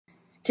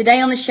Today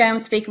on the show, I'm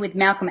speaking with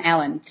Malcolm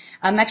Allen.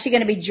 I'm actually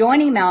going to be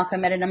joining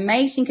Malcolm at an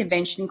amazing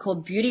convention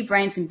called Beauty,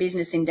 Brains and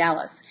Business in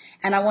Dallas.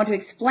 And I want to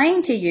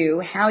explain to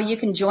you how you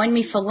can join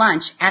me for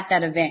lunch at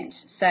that event.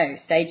 So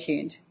stay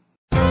tuned.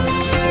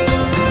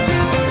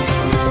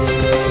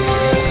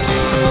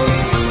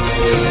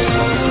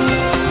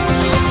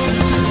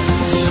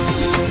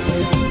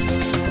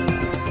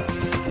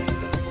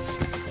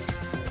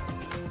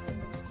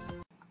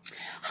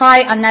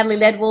 Hi, I'm Natalie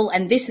Ledwell,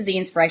 and this is The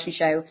Inspiration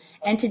Show.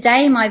 And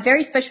today, my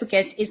very special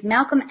guest is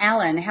Malcolm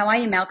Allen. How are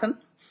you, Malcolm?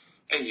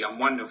 Hey, I'm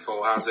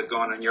wonderful. How's it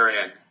going on your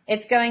end?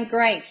 It's going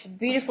great.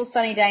 Beautiful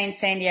sunny day in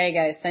San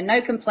Diego, so no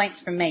complaints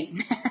from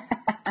me.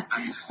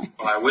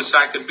 Well, I wish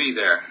I could be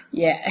there.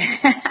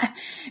 Yeah.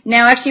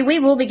 Now, actually, we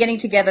will be getting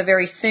together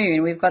very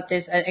soon. We've got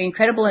this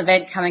incredible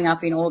event coming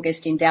up in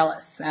August in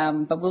Dallas,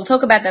 but we'll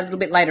talk about that a little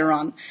bit later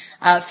on.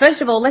 First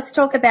of all, let's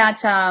talk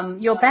about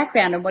your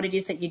background and what it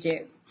is that you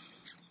do.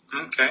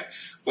 Okay.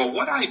 Well,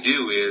 what I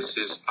do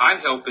is I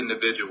help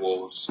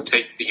individuals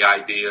take the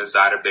ideas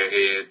out of their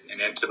head and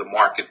into the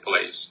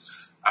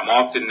marketplace. I'm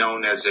often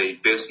known as a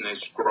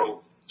business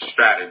growth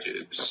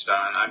strategist,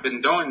 and I've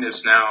been doing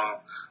this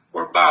now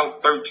for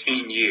about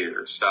 13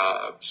 years.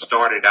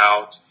 Started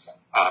out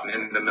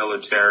in the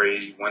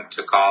military, went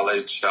to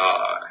college.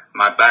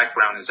 My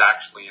background is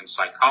actually in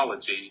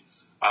psychology,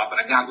 but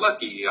I got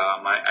lucky.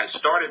 I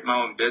started my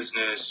own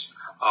business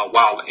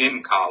while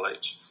in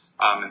college.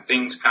 And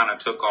things kind of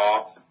took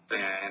off,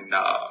 and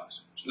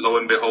lo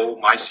and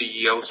behold,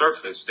 MyCEO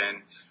surfaced,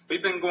 and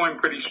we've been going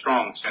pretty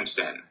strong since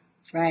then.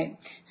 Right.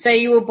 So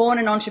you were born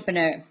an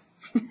entrepreneur.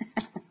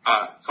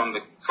 From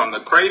the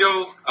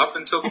cradle up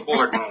until the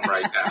boardroom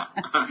right now.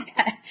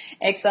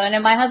 Excellent.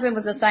 And my husband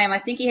was the same. I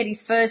think he had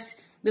his first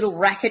little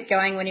racket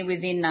going when he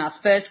was in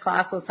first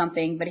class or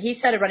something, but he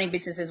started running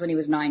businesses when he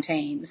was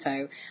 19.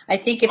 So I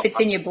think if it's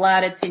in your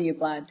blood, it's in your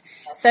blood.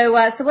 So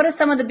what are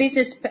some of the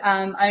business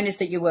owners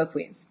that you work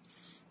with?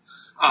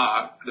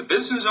 The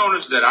business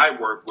owners that I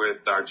work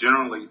with are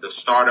generally the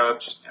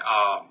startups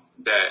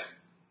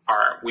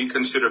we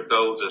consider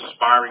those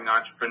aspiring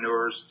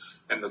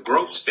entrepreneurs and the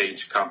growth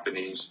stage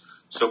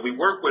companies. So we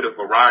work with a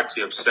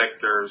variety of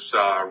sectors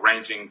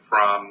ranging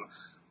from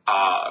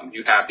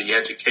you have the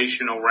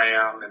educational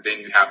realm, and then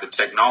you have the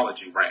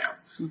technology realm.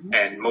 Mm-hmm.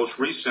 And most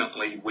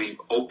recently, we've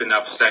opened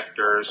up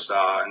sectors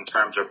in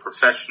terms of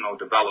professional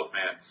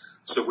development.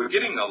 So we're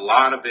getting a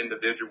lot of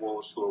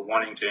individuals who are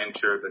wanting to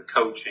enter the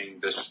coaching,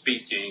 the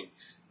speaking,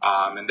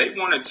 and they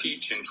want to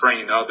teach and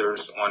train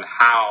others on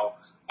how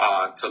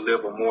to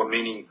live a more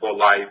meaningful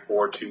life,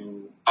 or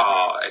to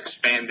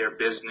expand their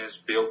business,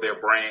 build their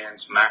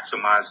brands,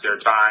 maximize their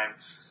time.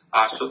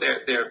 So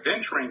they're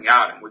venturing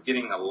out, and we're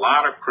getting a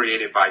lot of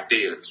creative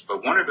ideas.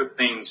 But one of the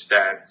things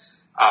that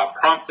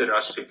prompted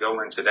us to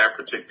go into that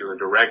particular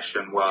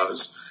direction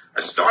was I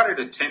started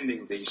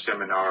attending these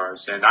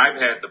seminars, and I've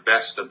had the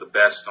best of the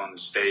best on the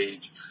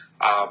stage.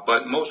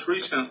 But most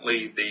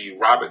recently, the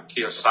Robert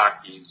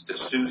Kiyosaki's, the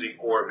Susie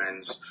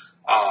Ormans,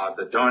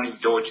 the Donnie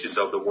Deutsches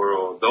of the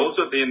world. Those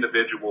are the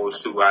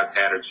individuals who I've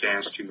had a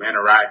chance to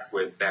interact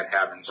with that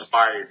have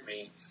inspired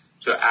me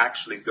to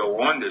actually go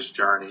on this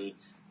journey.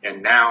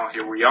 And now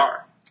here we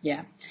are.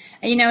 Yeah.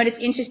 And it's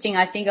interesting.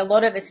 I think a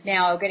lot of us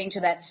now are getting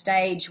to that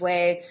stage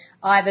where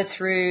either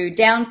through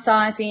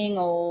downsizing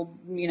or,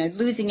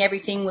 losing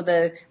everything with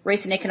the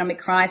recent economic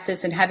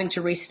crisis and having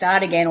to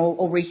restart again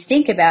or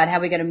rethink about how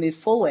we're going to move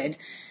forward.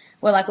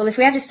 We're like, well, if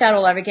we have to start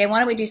all over again, why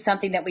don't we do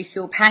something that we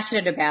feel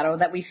passionate about or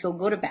that we feel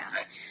good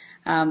about?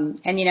 And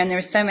there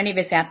are so many of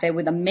us out there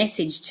with a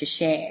message to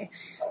share.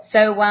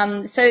 So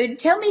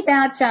tell me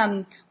about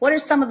what are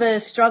some of the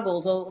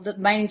struggles or the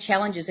main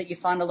challenges that you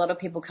find a lot of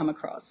people come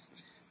across?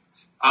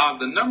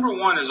 The number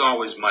one is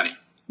always money,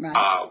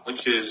 right.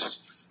 Which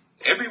is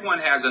everyone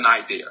has an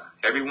idea,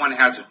 everyone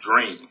has a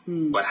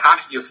dream, but how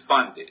do you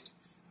fund it?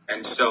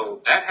 And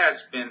so that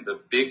has been the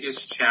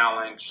biggest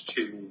challenge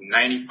to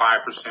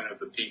 95% of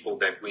the people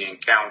that we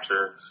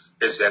encounter,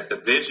 is that the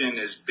vision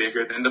is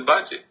bigger than the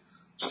budget.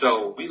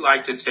 So we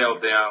like to tell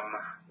them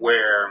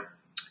where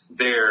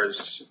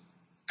there's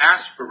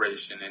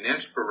aspiration and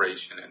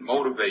inspiration and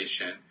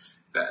motivation,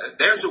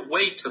 there's a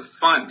way to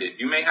fund it.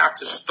 You may have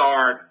to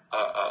start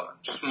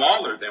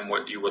smaller than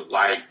what you would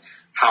like.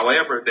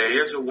 However,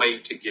 there is a way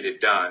to get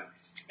it done.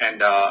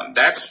 And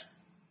that's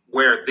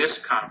where this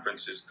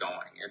conference is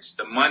going. It's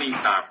the money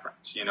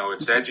conference.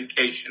 It's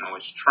educational,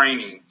 it's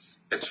training,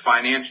 it's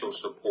financial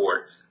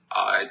support.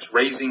 It's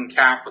raising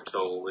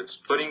capital. It's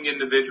putting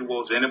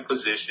individuals in a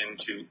position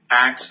to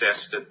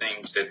access the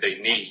things that they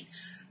need.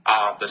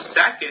 The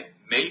second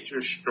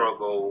major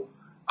struggle,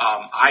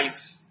 I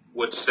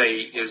would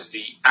say, is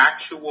the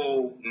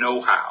actual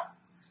know-how.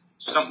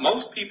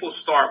 Most people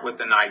start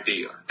with an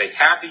idea. They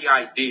have the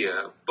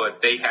idea,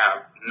 but they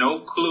have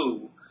no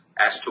clue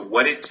as to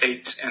what it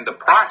takes and the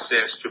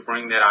process to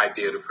bring that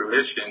idea to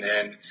fruition.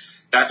 And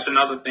that's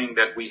another thing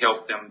that we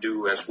help them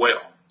do as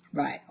well.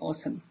 Right.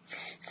 Awesome.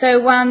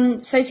 So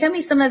tell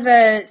me some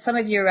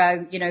of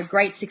your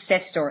great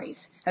success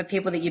stories of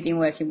people that you've been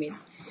working with.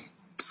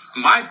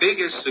 My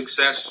biggest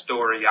success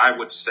story, I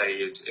would say,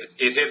 is it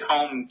hit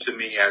home to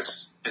me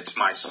as it's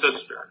my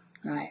sister.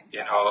 Right.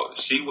 You know,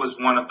 she was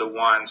one of the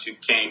ones who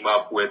came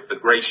up with the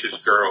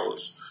Gracious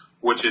Girls,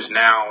 which is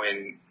now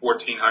in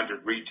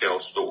 1,400 retail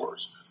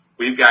stores.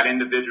 We've got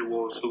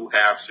individuals who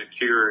have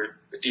secured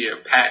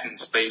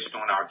patents based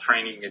on our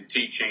training and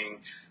teaching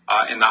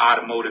in the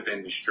automotive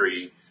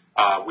industry.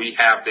 We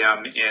have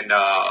them in,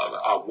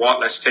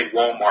 let's take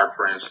Walmart,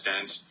 for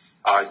instance.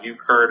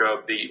 You've heard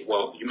of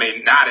you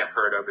may not have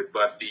heard of it,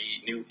 but the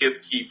new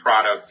Hip Key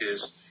product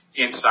is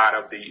inside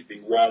of the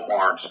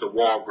Walmarts, the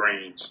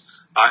Walgreens.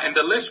 And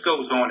the list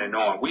goes on and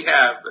on. We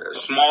have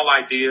small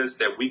ideas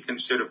that we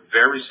consider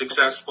very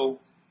successful.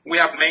 We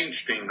have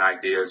mainstream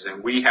ideas,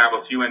 and we have a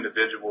few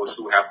individuals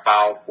who have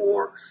filed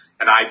for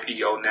an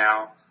IPO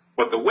now.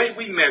 But the way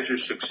we measure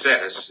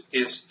success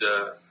is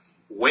the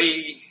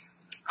way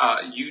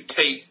you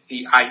take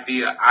the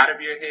idea out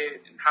of your head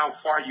and how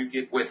far you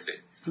get with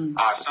it.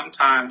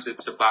 Sometimes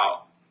it's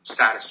about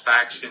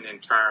satisfaction in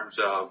terms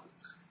of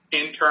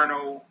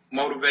internal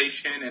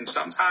motivation, and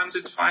sometimes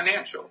it's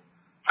financial.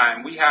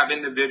 And we have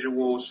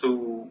individuals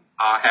who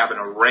have an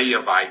array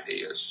of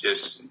ideas,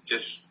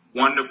 just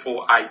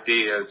wonderful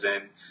ideas,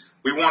 and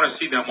we want to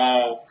see them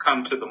all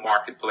come to the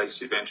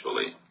marketplace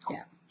eventually.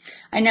 Yeah,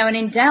 I know. And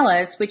in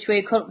Dallas, which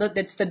we call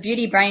that's the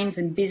Beauty, Brains,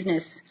 and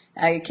Business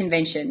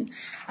convention,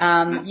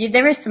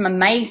 there is some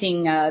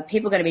amazing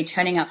people going to be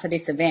turning up for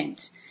this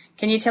event.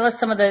 Can you tell us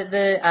some of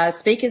the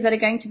speakers that are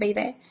going to be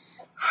there?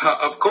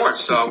 Of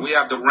course. We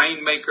have the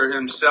Rainmaker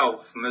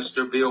himself,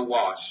 Mr. Bill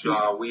Walsh.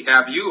 We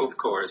have you, of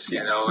course,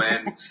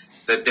 and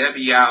the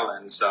Debbie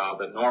Allens,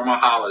 the Norma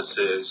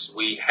Hollises.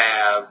 We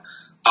have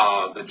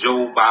the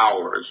Joel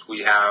Bowers. We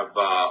have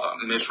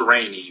Miss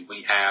Rainey.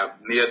 We have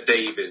Mia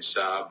Davis.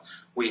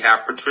 We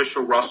have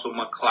Patricia Russell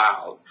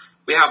McLeod.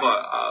 We have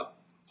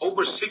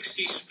over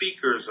 60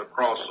 speakers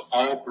across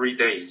all 3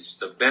 days,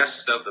 the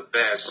best of the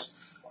best.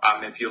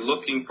 If you're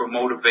looking for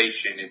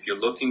motivation, if you're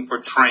looking for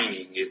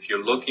training, if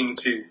you're looking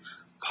to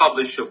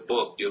publish a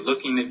book, you're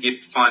looking to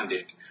get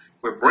funded,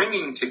 we're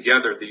bringing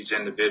together these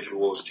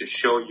individuals to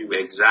show you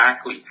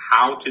exactly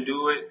how to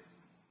do it.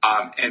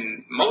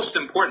 And most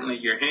importantly,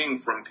 you're hearing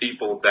from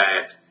people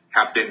that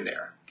have been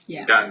there,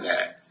 done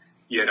that.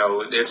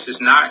 This is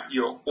not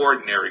your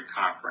ordinary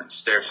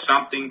conference. There's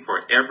something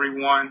for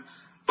everyone.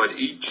 But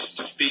each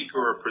speaker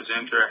or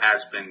presenter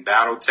has been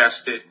battle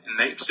tested, and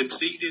they've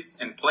succeeded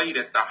and played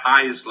at the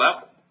highest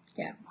level.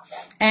 Yeah.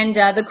 And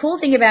the cool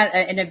thing about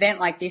an event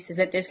like this is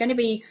that there's going to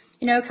be,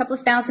 a couple of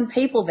thousand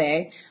people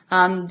there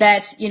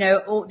that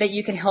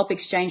you can help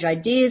exchange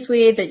ideas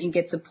with, that you can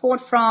get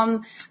support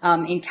from,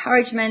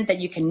 encouragement, that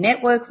you can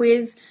network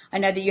with. I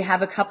know that you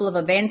have a couple of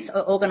events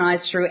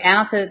organized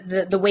throughout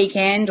the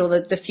weekend or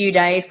the few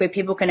days where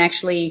people can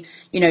actually,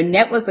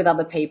 network with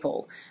other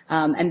people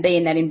and be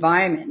in that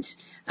environment.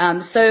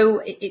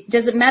 So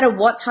does it matter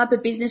what type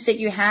of business that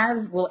you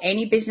have? Will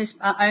any business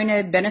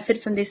owner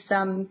benefit from this,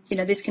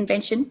 this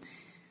convention?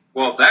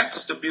 Well,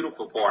 that's the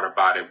beautiful part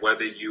about it.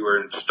 Whether you are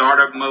in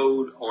startup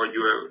mode or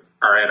you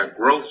are at a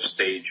growth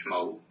stage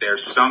mode,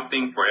 there's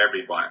something for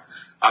everyone.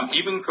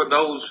 Even for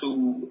those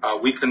who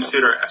we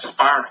consider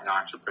aspiring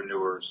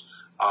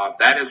entrepreneurs,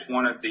 that is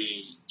one of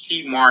the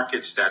key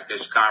markets that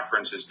this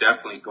conference is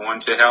definitely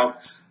going to help.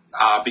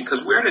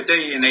 Because we're at a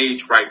day and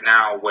age right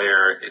now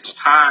where it's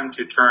time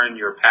to turn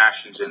your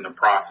passions into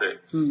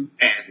profit.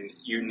 And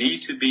you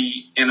need to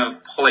be in a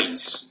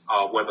place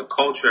where the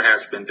culture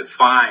has been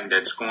defined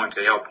that's going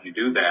to help you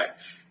do that.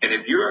 And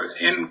if you're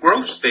in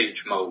growth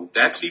stage mode,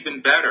 that's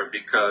even better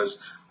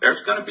because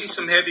there's going to be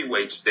some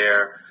heavyweights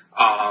there,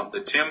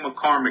 the Tim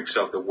McCormicks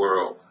of the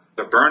world,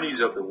 the Bernies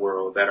of the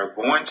world that are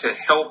going to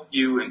help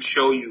you and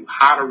show you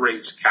how to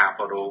raise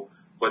capital.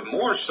 But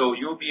more so,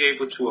 you'll be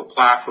able to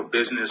apply for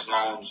business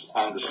loans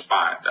on the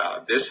spot.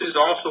 This is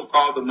also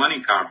called the Money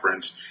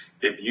Conference.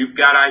 If you've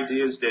got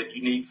ideas that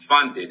you need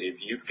funded,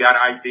 if you've got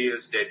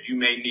ideas that you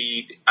may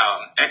need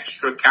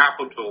extra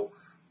capital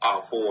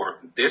for,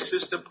 this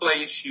is the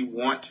place you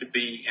want to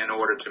be in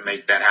order to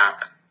make that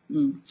happen.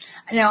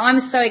 Now, I'm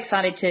so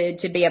excited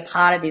to be a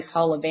part of this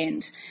whole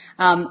event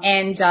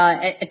and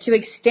to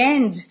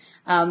extend,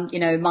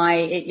 my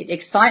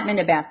excitement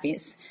about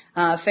this.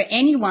 For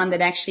anyone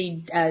that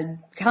actually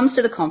comes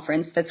to the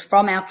conference that's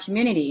from our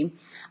community,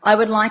 I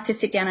would like to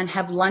sit down and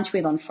have lunch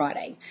with on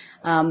Friday.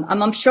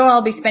 I'm sure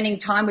I'll be spending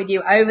time with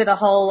you over the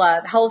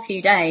whole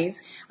few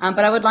days, but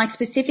I would like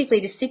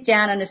specifically to sit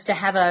down and just to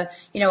have a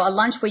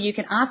lunch where you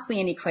can ask me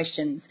any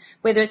questions,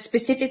 whether it's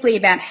specifically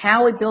about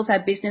how we built our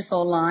business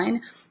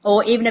online,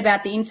 or even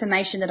about the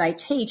information that I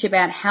teach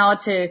about how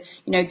to,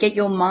 get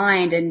your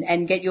mind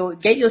and get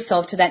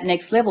yourself to that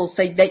next level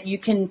so that you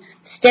can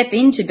step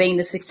into being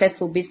the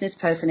successful business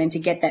person and to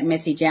get that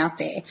message out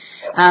there.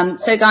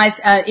 So guys,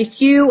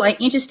 if you are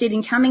interested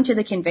in coming to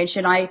the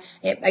convention, I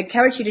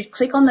encourage you to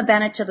click on the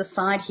banner to the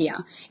side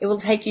here. It will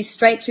take you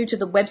straight through to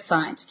the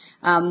website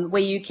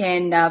where you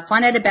can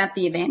find out about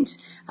the event,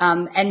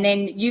 and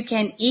then you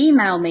can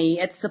email me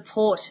at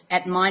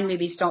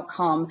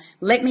support@mindmovies.com.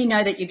 Let me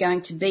know that you're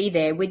going to be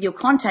there with your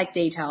contact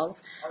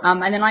details,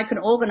 and then I can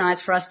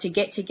organize for us to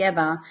get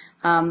together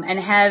and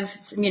have,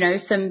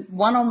 some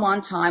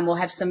one-on-one time. We'll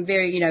have some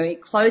very,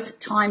 close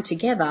time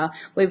together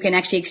where we can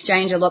actually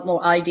exchange a lot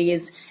more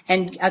ideas,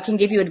 and I can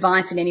give you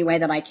advice in any way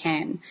that I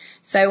can.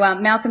 So,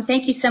 Malcolm,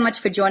 thank you so much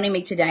for joining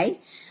me today.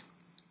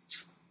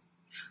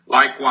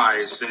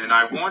 Likewise, and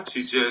I want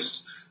to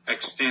just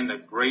extend a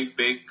great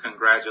big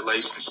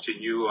congratulations to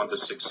you on the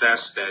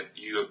success that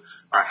you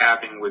are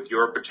having with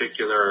your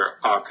particular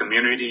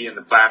community and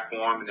the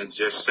platform, and then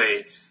just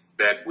say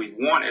that we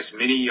want as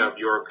many of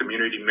your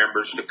community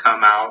members to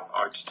come out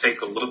or to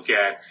take a look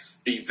at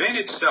the event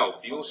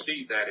itself. You'll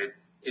see that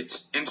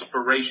it's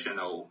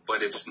inspirational,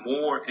 but it's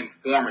more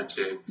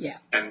informative,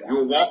 and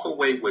you'll walk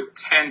away with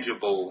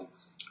tangible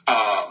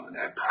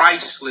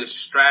priceless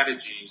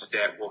strategies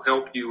that will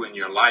help you in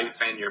your life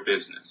and your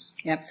business.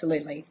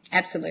 Absolutely.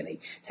 Absolutely.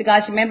 So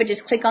guys, remember,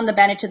 just click on the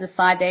banner to the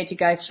side there to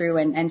go through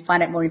and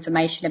find out more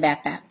information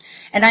about that.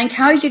 And I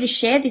encourage you to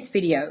share this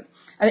video.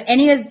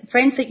 Any of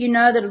friends that you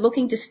know that are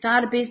looking to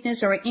start a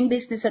business or are in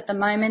business at the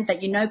moment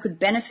that you know could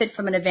benefit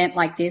from an event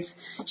like this,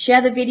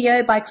 share the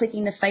video by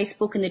clicking the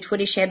Facebook and the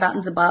Twitter share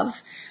buttons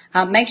above.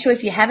 Make sure,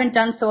 if you haven't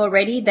done so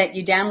already, that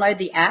you download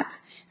the app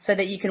so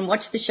that you can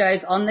watch the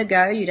shows on the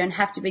go. You don't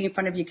have to be in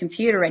front of your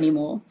computer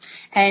anymore.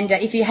 And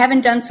if you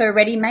haven't done so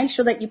already, make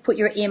sure that you put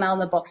your email in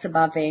the box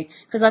above there,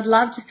 because I'd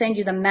love to send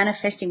you the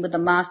Manifesting with the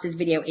Masters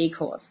video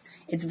e-course.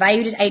 It's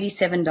valued at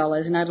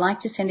 $87, and I'd like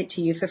to send it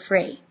to you for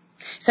free.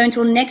 So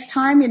until next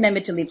time,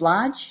 remember to live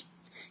large,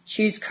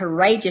 choose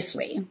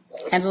courageously,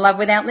 and love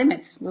without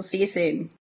limits. We'll see you soon.